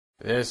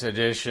This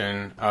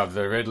edition of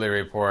the Ridley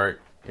Report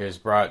is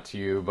brought to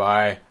you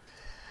by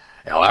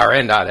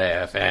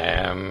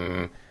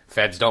LRN.FM.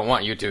 Feds don't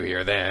want you to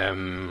hear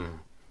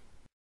them.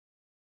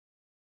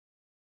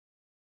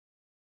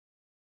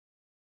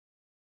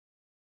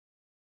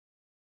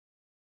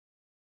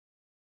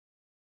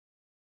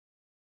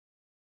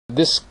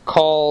 This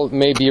call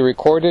may be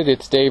recorded.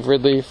 It's Dave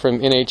Ridley from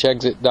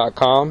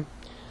nhexit.com.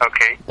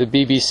 Okay. The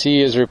BBC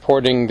is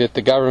reporting that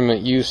the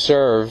government you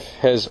serve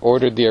has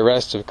ordered the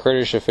arrest of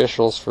Kurdish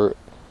officials for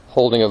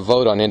holding a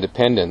vote on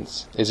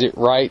independence. Is it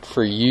right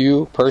for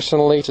you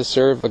personally to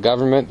serve a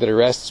government that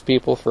arrests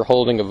people for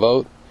holding a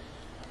vote?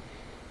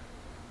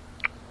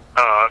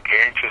 Oh,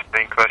 okay.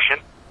 Interesting question.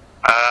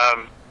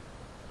 I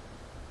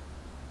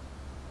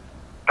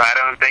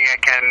don't think I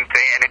can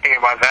say anything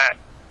about that.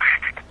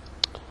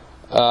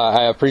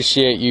 I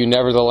appreciate you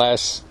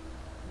nevertheless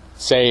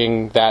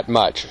saying that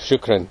much.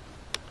 Shukran.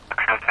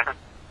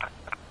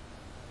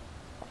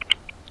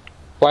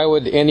 Why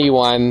would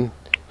anyone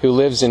who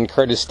lives in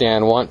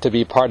Kurdistan want to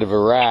be part of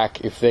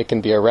Iraq if they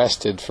can be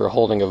arrested for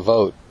holding a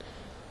vote?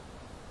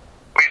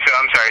 Wait, so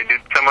I'm sorry,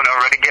 did someone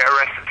already get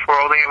arrested for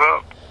holding a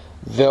vote?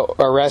 The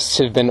arrests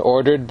have been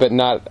ordered, but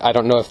not. I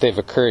don't know if they've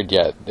occurred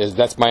yet.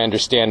 That's my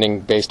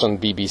understanding based on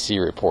BBC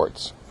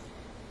reports.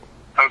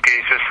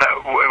 Okay, so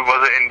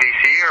was it in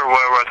D.C. or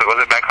where was it? Was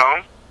it back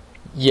home?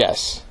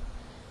 Yes.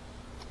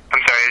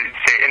 I'm sorry,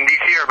 say in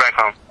D.C. or back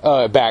home?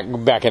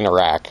 Back in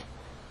Iraq.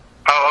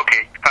 Oh,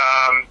 okay.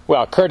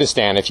 Well,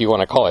 Kurdistan, if you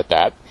want to call it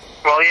that.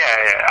 Well,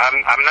 yeah.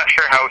 I'm not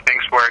sure how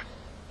things work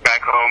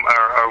back home,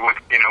 or what,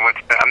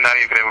 I'm not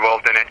even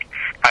involved in it.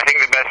 I think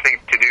the best thing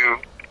to do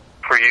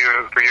for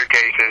your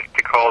case is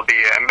to call the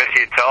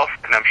embassy itself,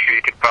 and I'm sure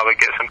you could probably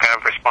get some kind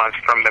of response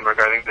from them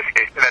regarding this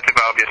case. And that's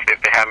obviously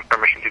if they have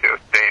permission to do it.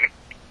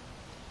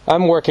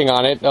 I'm working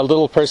on it. A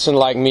little person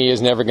like me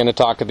is never going to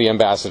talk to the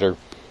ambassador.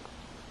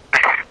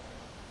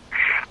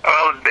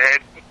 Well,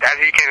 as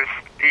you can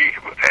see,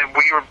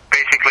 we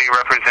basically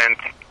represent,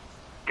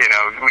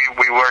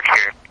 we work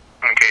here.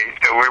 Okay,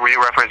 so we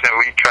represent,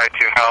 we try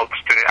to help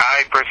students.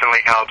 I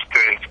personally help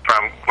students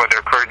from whether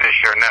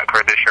Kurdish or not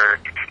Kurdish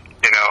or,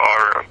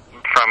 or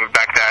from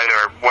Baghdad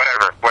or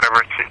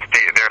whatever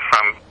state they're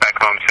from back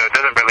home. So it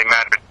doesn't really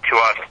matter to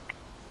us.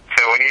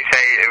 So when you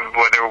say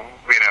whether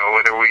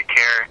we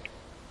care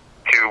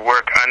to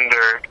work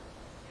under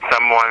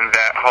someone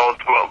that holds,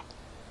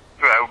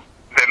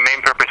 the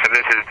main purpose of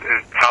this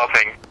is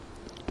helping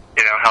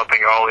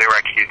all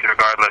Iraqis,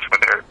 regardless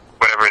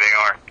whatever they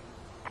are.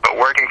 But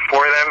working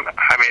for them,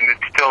 I mean,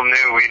 it's still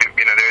new.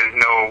 There's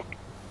no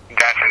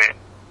definite.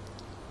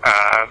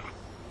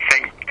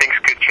 Things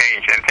could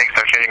change, and things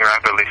are changing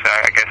rapidly. So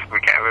I guess we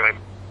can't really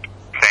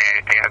say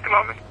anything at the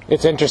moment.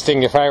 It's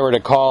interesting. If I were to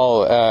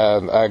call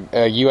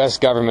a U.S.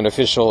 government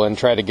official and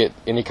try to get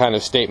any kind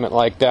of statement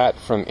like that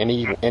from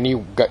any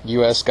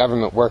U.S.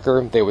 government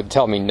worker, they would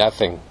tell me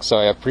nothing. So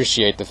I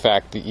appreciate the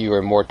fact that you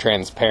are more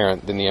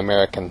transparent than the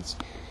Americans.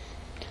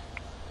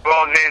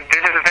 Well, this is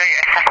the thing.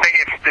 I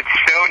think it's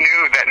so new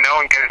that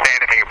no one can say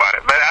anything about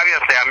it. But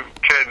obviously, I'm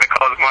sure the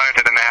call is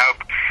monitored, and I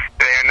hope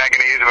they are not going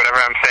to use whatever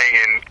I'm saying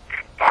in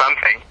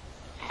something.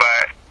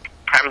 But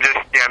I'm just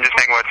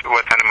saying what's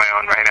under my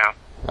own right now.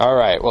 All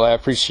right. Well, I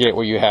appreciate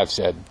what you have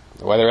said.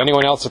 Whether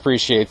anyone else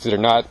appreciates it or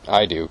not,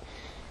 I do.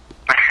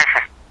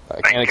 I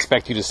can't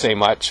expect you to say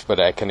much, but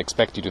I can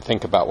expect you to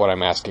think about what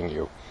I'm asking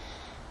you.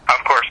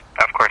 Of course,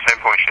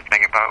 everyone should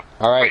think about.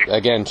 All right.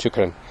 Again,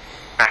 shukran.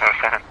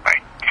 Bye.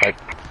 Bye.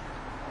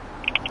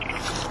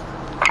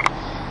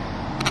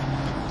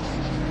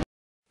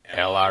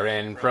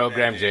 LRN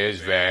programs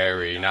is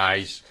very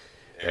nice.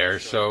 They're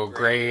so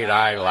great,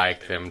 I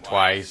like them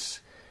twice.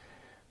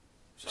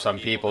 Some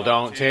people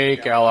don't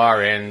take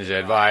LRN's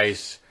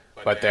advice,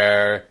 but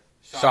they're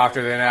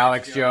softer than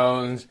Alex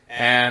Jones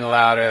and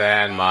louder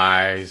than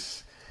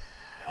mice.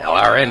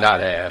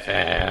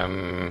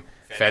 LRN.FM.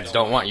 Feds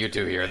don't want you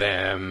to hear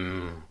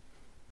them.